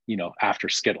want, after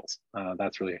Skittles,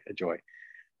 that's really a joy.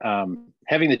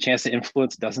 Having the chance to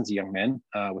influence dozens of young men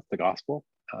with the gospel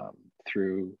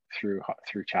through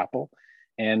chapel.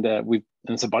 And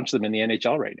there's a bunch of them in the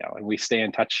NHL right now, and we stay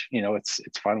in touch.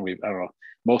 It's fun. I don't know,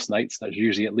 most nights there's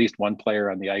usually at least one player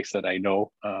on the ice that I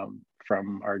know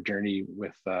from our journey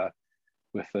with the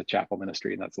chapel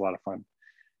ministry, and that's a lot of fun.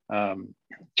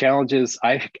 Challenges,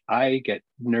 I get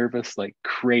nervous like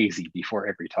crazy before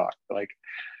every talk. Like,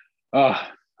 I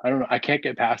don't know, I can't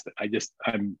get past it.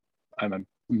 I'm a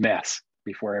mess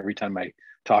before every time I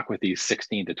talk with these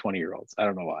 16 to 20-year-olds. I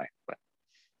don't know why, but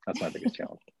that's my biggest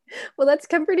challenge. Well, that's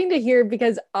comforting to hear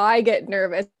because I get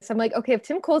nervous. I'm like, okay, if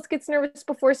Tim Coles gets nervous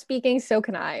before speaking, so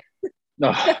can I.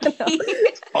 No,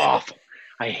 it's awful.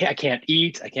 I can't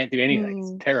eat. I can't do anything.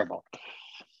 It's terrible.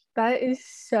 That is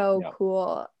so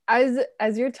cool. As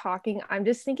you're talking, I'm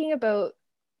just thinking about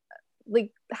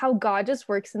like how God just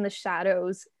works in the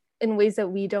shadows in ways that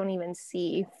we don't even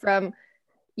see, from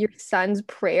your son's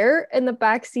prayer in the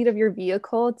backseat of your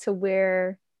vehicle to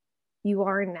where you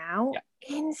are now.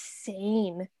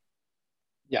 Insane.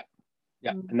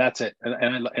 Yeah, and that's it.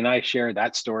 And I share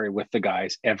that story with the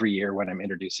guys every year when I'm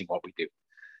introducing what we do,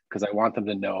 because I want them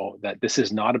to know that this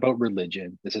is not about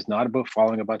religion. This is not about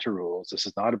following a bunch of rules. This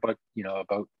is not about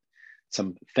about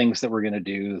some things that we're going to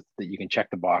do that you can check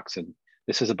the box. And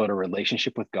this is about a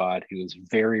relationship with God who is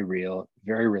very real,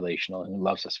 very relational, and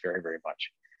loves us very, very much.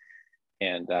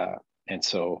 And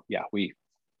so we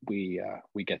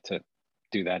get to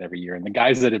do that every year. And the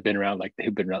guys that have been around, like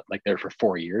they've been around, like there for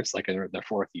 4 years, like in their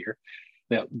fourth year,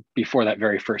 before that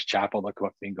very first chapel, they'll come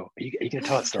up to me and go, are you going to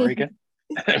tell that story again?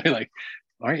 And I'd be like,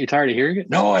 aren't you tired of hearing it?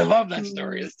 No, I love that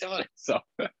story. Let's tell it. So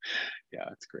yeah,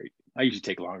 it's great. I usually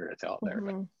take longer to tell it there,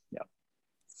 but yeah.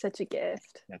 Such a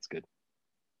gift. That's good.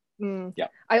 Yeah.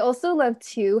 I also love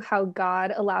too how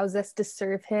God allows us to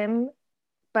serve him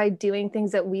by doing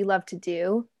things that we love to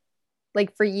do.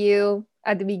 Like for you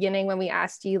at the beginning, when we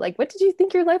asked you, like, what did you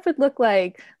think your life would look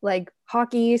like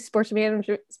hockey, sports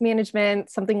management,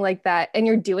 something like that. And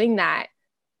you're doing that.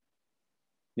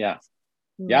 Yeah.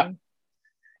 Yeah.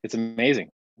 It's amazing.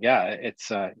 Yeah.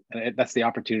 It's that's the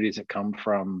opportunities that come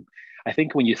from, I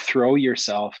think, when you throw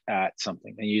yourself at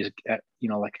something and you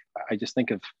like, I just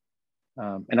think of,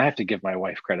 and I have to give my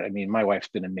wife credit. I mean, my wife's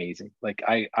been amazing. Like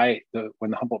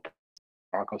when the Humboldt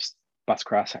Broncos bus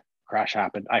crash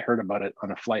happened, I heard about it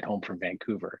on a flight home from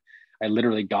Vancouver. I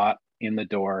literally got in the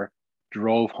door,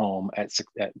 drove home at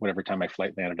whatever time my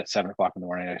flight landed at 7 o'clock in the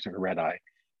morning. I took a red eye.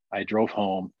 I drove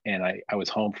home, and I was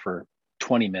home for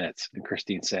 20 minutes, and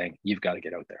Christine saying, you've got to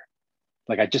get out there.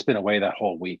 Like, I'd just been away that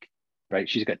whole week, right?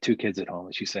 She's got 2 kids at home,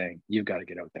 and she's saying, you've got to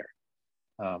get out there.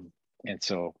 And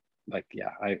so, like, yeah,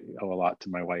 I owe a lot to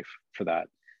my wife for that.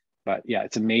 But yeah,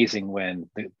 it's amazing when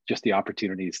just the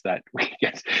opportunities that we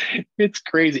get. It's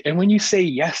crazy. And when you say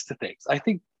yes to things, I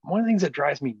think one of the things that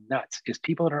drives me nuts is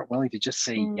people that aren't willing to just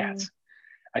say yes.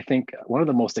 I think one of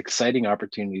the most exciting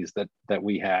opportunities that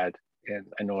we had, and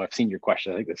I know I've seen your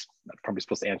question, I think I'm probably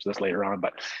supposed to answer this later on,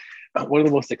 but one of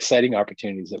the most exciting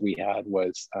opportunities that we had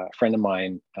was a friend of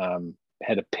mine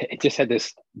had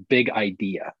this big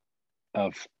idea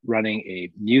of running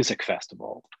a music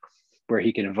festival where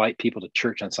he could invite people to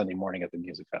church on Sunday morning at the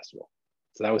music festival.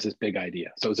 So that was his big idea.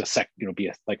 So it was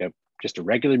just a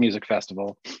regular music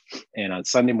festival, and on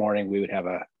Sunday morning he would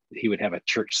have a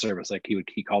church service. Like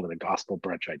he called it a gospel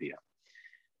brunch idea.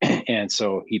 And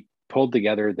so he pulled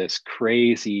together this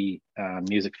crazy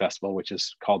music festival, which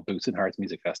is called Boots and Hearts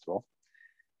Music Festival,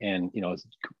 and it's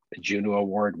a Juno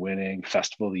Award winning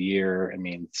festival of the year. I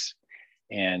mean,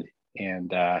 and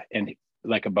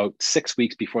like about 6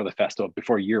 weeks before the festival,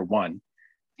 before year one,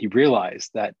 he realized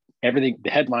that everything,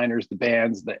 the headliners, the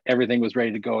bands, that everything was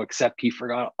ready to go, except he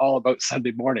forgot all about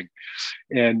Sunday morning.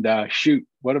 And shoot,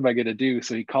 what am I going to do?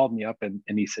 So he called me up and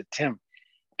he said, Tim,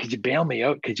 could you bail me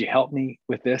out? Could you help me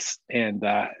with this? And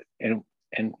I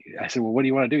said, well, what do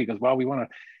you want to do? He goes, well, we want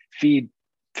to feed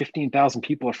 15,000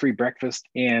 people a free breakfast,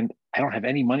 and I don't have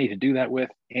any money to do that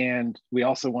with. And we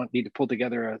also need to pull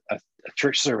together a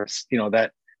church service,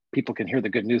 that people can hear the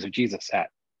good news of Jesus at.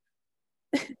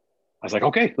 I was like,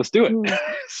 okay, let's do it.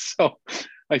 So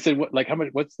I said, how much,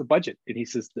 what's the budget? And he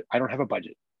says, I don't have a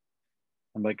budget.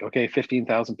 I'm like, okay,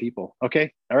 15,000 people.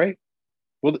 Okay. All right.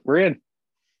 Well, we're in.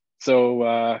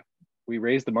 So we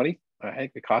raised the money. I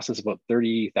think it cost us about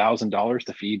 $30,000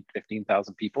 to feed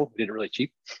 15,000 people. We did it really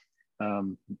cheap.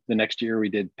 The next year we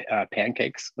did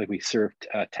pancakes. Like we served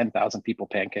 10,000 people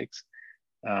pancakes.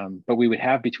 But we would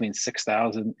have between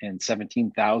 6,000 and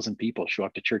 17,000 people show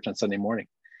up to church on Sunday morning.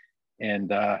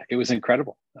 And it was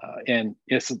incredible. And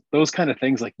it's those kind of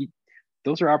things, like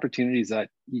those are opportunities that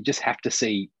you just have to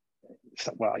say,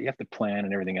 well, you have to plan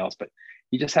and everything else, but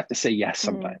you just have to say yes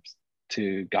sometimes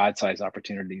to God-sized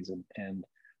opportunities and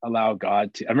allow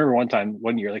God to. I remember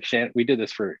one year, like Shannon, we did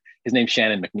this for, his name's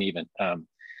Shannon McNeven.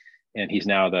 And he's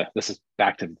now this is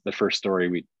back to the first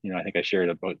story I think I shared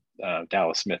about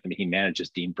Dallas Smith. I mean, he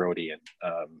manages Dean Brody and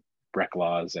Breck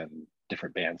Laws and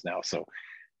different bands now. So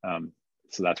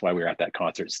that's why we were at that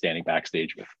concert, standing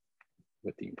backstage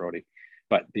with Dean Brody.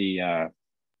 But we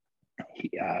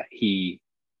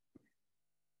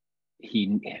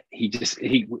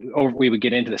would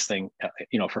get into this thing,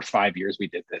 for 5 years we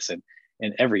did this, and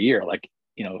every year, like,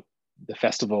 the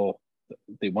festival,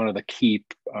 one of the key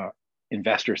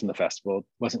investors in the festival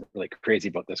wasn't really crazy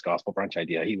about this gospel brunch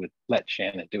idea. He would let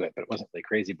Shannon do it, but wasn't really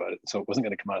crazy about it. So it wasn't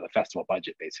going to come out of the festival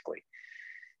budget, basically.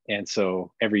 And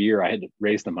so every year I had to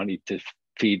raise the money to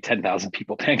feed 10,000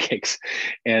 people pancakes.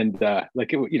 And it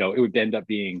would end up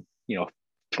being,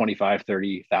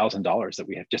 $25,000-$30,000 that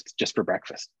we have just for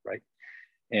breakfast. Right.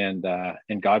 And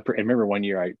God, I remember one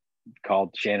year I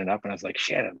called Shannon up and I was like,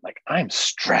 Shannon, like, I'm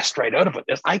stressed right out about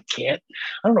this. I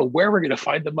don't know where we're going to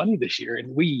find the money this year.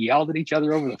 And we yelled at each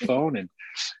other over the phone.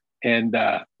 And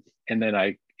then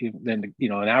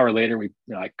an hour later,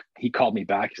 he called me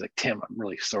back. He's like, Tim, I'm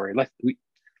really sorry. Let's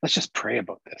just pray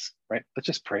about this, right? Let's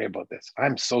just pray about this.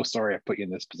 I'm so sorry I put you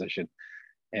in this position.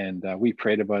 And we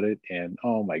prayed about it. And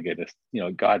oh my goodness,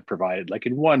 God provided, like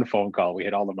in one phone call, we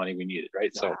had all the money we needed,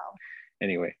 right? Wow. So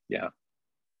anyway, yeah,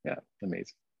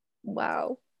 amazing.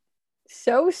 Wow.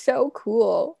 So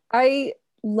cool. I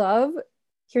love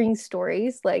hearing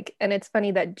stories, and it's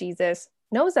funny that Jesus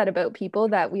knows that about people,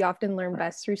 that we often learn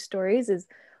best through stories, is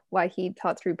why he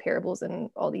taught through parables and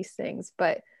all these things.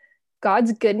 But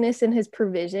God's goodness and his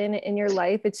provision in your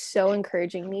life, it's so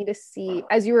encouraging me to see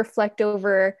as you reflect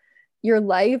over your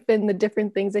life and the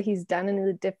different things that he's done in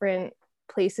the different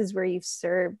places where you've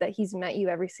served, that he's met you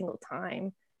every single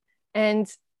time.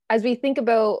 And as we think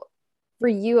about for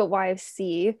you at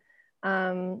YFC,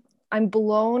 I'm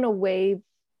blown away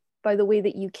by the way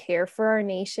that you care for our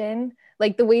nation,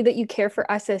 like the way that you care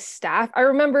for us as staff. I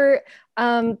remember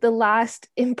the last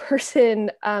in-person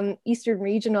Eastern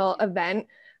Regional event,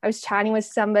 I was chatting with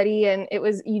somebody and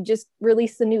you just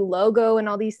released the new logo and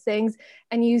all these things,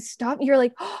 and you stopped, you're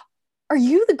like, oh, are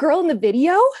you the girl in the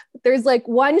video? There's like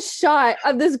one shot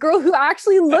of this girl who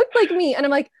actually looked like me. And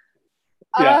I'm like,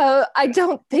 I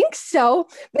don't think so.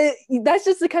 But that's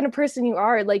just the kind of person you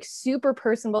are, like super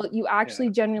personable. You actually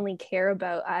genuinely care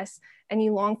about us, and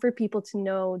you long for people to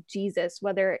know Jesus,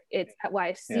 whether it's at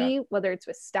YFC, whether it's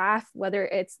with staff, whether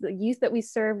it's the youth that we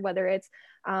serve, whether it's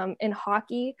in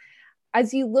hockey.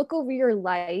 As you look over your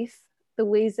life, the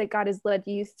ways that God has led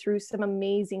you through some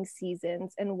amazing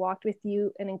seasons and walked with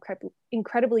you in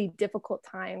incredibly difficult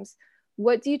times,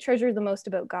 what do you treasure the most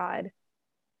about God?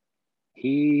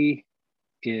 He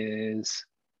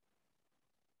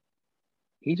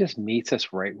just meets us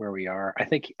right where we are. I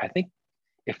think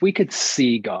if we could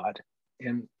see God,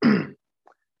 and boy,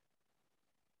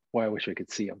 I wish we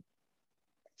could see him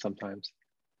sometimes.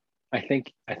 I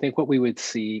think what we would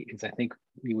see is, I think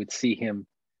we would see him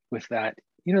with that,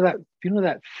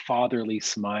 that fatherly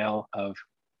smile of,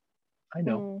 I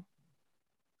know,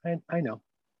 I know.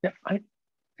 Yeah,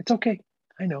 it's okay.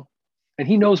 I know. And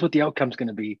he knows what the outcome's going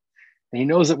to be. And he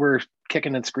knows that we're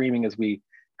kicking and screaming as we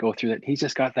go through that. He's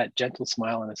just got that gentle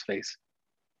smile on his face.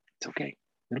 It's okay.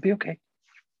 It'll be okay.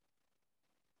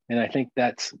 And I think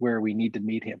that's where we need to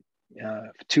meet him.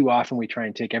 Too often we try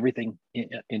and take everything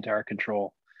into our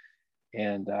control,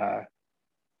 and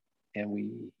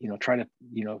we try to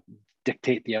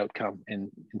dictate the outcome, and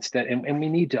instead, and we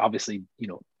need to obviously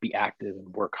be active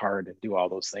and work hard and do all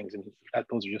those things, and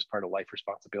those are just part of life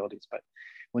responsibilities. But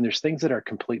when there's things that are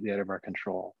completely out of our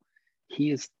control,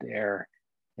 he is there,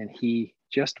 and he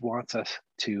just wants us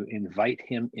to invite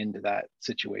him into that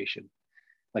situation.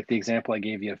 Like the example I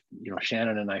gave you of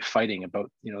Shannon and I fighting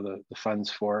about the funds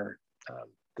for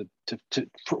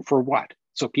for what,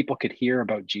 so people could hear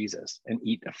about Jesus and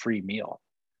eat a free meal,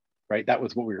 right? That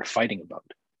was what we were fighting about.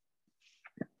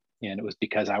 And it was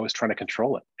because I was trying to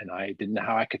control it, and I didn't know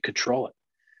how I could control it.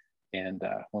 And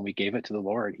when we gave it to the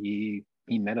Lord, he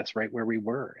met us right where we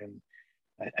were. And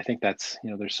I think that's,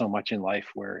 there's so much in life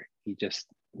where he just,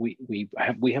 we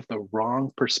have the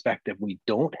wrong perspective. We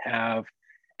don't have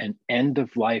an end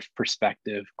of life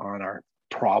perspective on our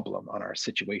problem, on our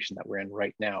situation that we're in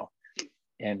right now.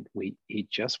 And he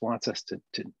just wants us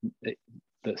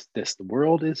the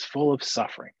world is full of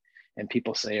suffering. And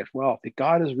people say, if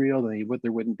God is real, then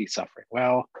there wouldn't be suffering.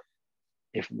 Well,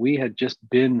 if we had just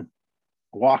been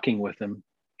walking with him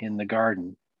in the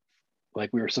garden like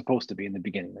we were supposed to be in the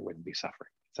beginning, there wouldn't be suffering.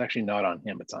 It's actually not on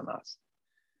him, it's on us.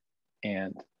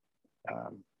 And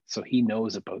so he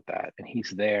knows about that, and he's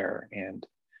there. And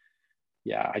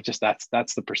yeah,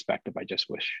 that's the perspective I just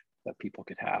wish that people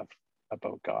could have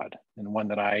about God, and one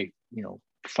that I,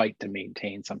 fight to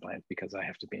maintain sometimes because I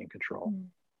have to be in control.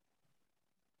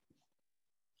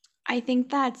 I think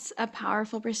that's a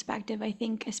powerful perspective. I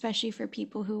think especially for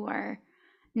people who are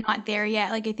not there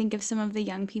yet. Like, I think of some of the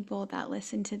young people that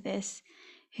listen to this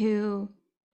who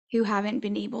haven't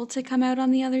been able to come out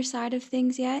on the other side of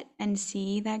things yet and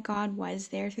see that God was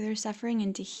there through their suffering,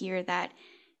 and to hear that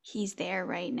he's there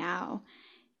right now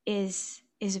is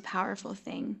a powerful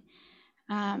thing.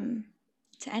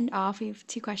 To end off, we have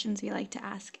 2 questions we like to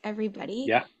ask everybody.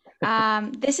 Yeah.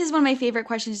 This is one of my favorite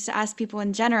questions to ask people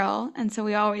in general, and so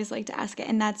we always like to ask it,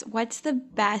 and that's, what's the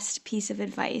best piece of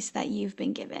advice that you've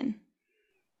been given?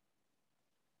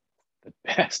 The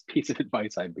best piece of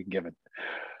advice I've been given.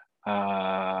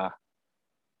 Wow.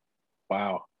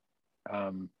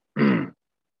 I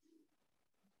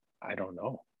don't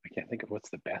know. I can't think of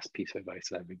what's the best piece of advice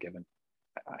that I've been given.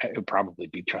 It would probably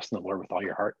be trust in the Lord with all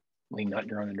your heart, lean not in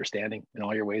your own understanding, in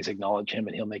all your ways acknowledge him,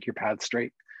 and he'll make your path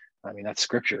straight. I mean, that's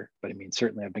scripture, but I mean,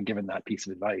 certainly I've been given that piece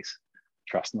of advice.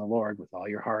 Trust in the Lord with all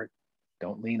your heart.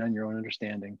 Don't lean on your own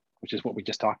understanding, which is what we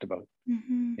just talked about.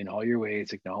 Mm-hmm. In all your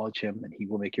ways, acknowledge him, and he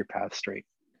will make your path straight.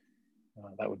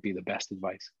 That would be the best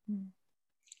advice.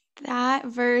 That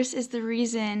verse is the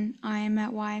reason I'm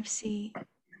at YFC,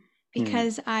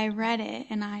 because I read it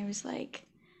and I was like,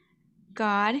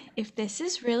 God, if this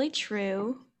is really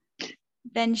true,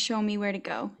 then show me where to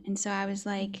go. And so I was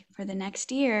like, for the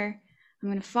next year, I'm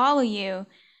going to follow you.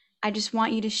 I just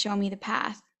want you to show me the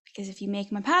path, because if you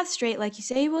make my path straight, like you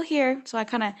say you will here. So I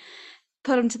kind of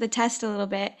put him to the test a little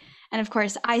bit. And of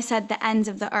course, I said the ends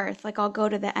of the earth, like, I'll go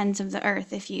to the ends of the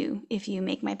earth. If you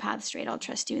make my path straight, I'll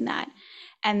trust you in that.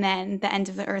 And then the end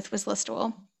of the earth was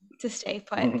Listowel, to stay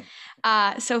put.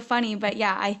 So funny, but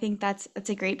yeah, I think that's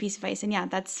a great piece of advice. And yeah,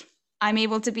 I'm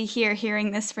able to be here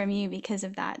hearing this from you because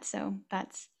of that. So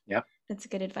that's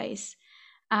good advice.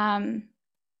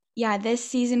 This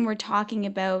season we're talking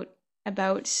about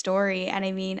story. And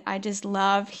I mean, I just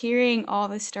love hearing all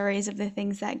the stories of the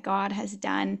things that God has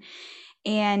done.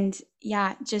 And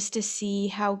yeah, just to see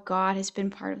how God has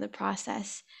been part of the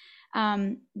process.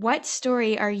 What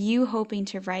story are you hoping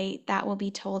to write that will be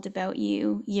told about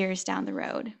you years down the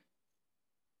road?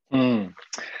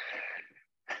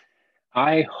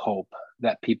 I hope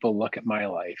that people look at my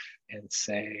life and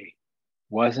say,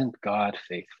 wasn't God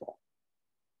faithful?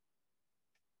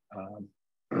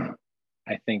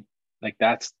 I think like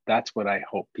that's what I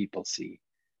hope people see,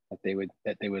 that they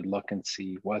would look and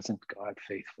see, wasn't God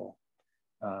faithful?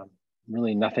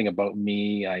 Really nothing about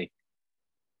me.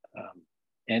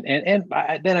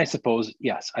 Then I suppose,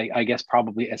 yes, I guess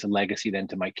probably as a legacy then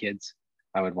to my kids,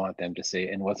 I would want them to say,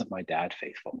 and wasn't my dad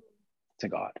faithful to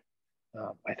God?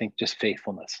 I think just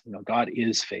faithfulness, God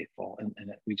is faithful, and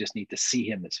we just need to see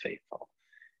him as faithful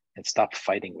and stop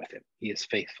fighting with him. He is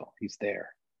faithful, he's there.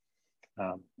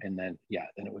 And then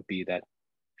it would be that,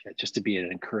 just to be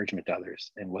an encouragement to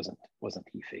others, and wasn't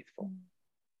he faithful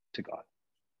to God?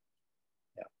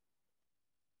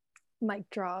 Mic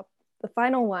drop. The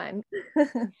final one.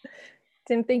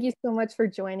 Tim, thank you so much for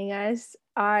joining us.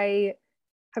 I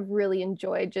have really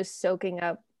enjoyed just soaking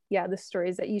up, the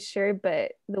stories that you shared,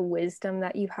 but the wisdom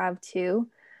that you have too.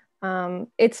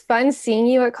 It's fun seeing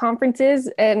you at conferences,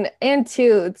 and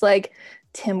too, it's like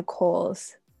Tim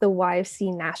Coles, the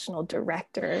YFC National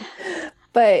Director.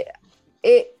 But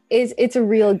it's a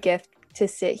real gift to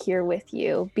sit here with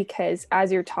you, because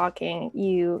as you're talking,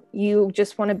 you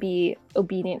just want to be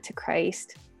obedient to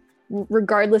Christ,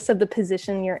 regardless of the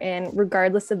position you're in,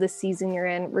 regardless of the season you're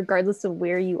in, regardless of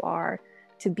where you are,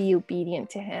 to be obedient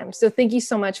to him. So thank you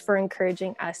so much for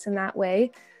encouraging us in that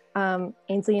way.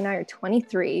 Ainsley and I are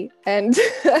 23, and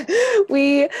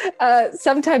we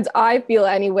sometimes I feel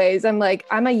anyways, I'm like,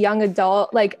 I'm a young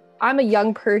adult, like I'm a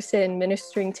young person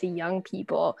ministering to young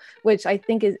people, which I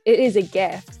think it is a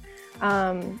gift.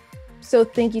 So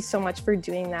thank you so much for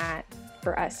doing that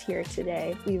for us here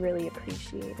today. We really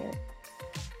appreciate it.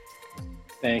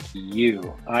 Thank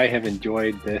you. I have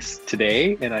enjoyed this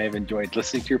today, and I have enjoyed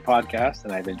listening to your podcast,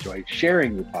 and I've enjoyed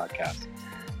sharing your podcast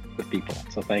with people.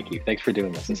 So thank you. Thanks for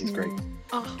doing this. This is great.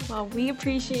 Oh, well, we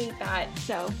appreciate that.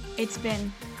 So it's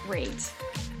been great.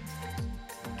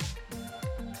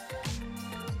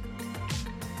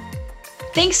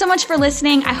 Thanks so much for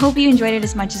listening. I hope you enjoyed it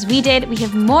as much as we did. We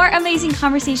have more amazing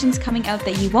conversations coming out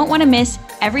that you won't want to miss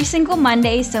every single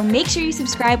Monday, so make sure you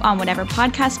subscribe on whatever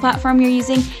podcast platform you're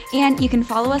using, and you can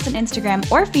follow us on Instagram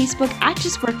or Facebook at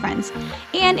Just Work Friends.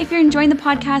 And if you're enjoying the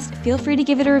podcast, feel free to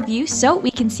give it a review so we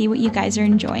can see what you guys are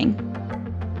enjoying.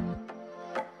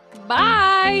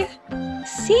 Bye.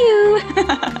 See you.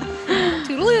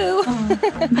 Toodaloo.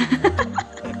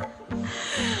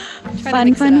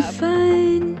 Fun.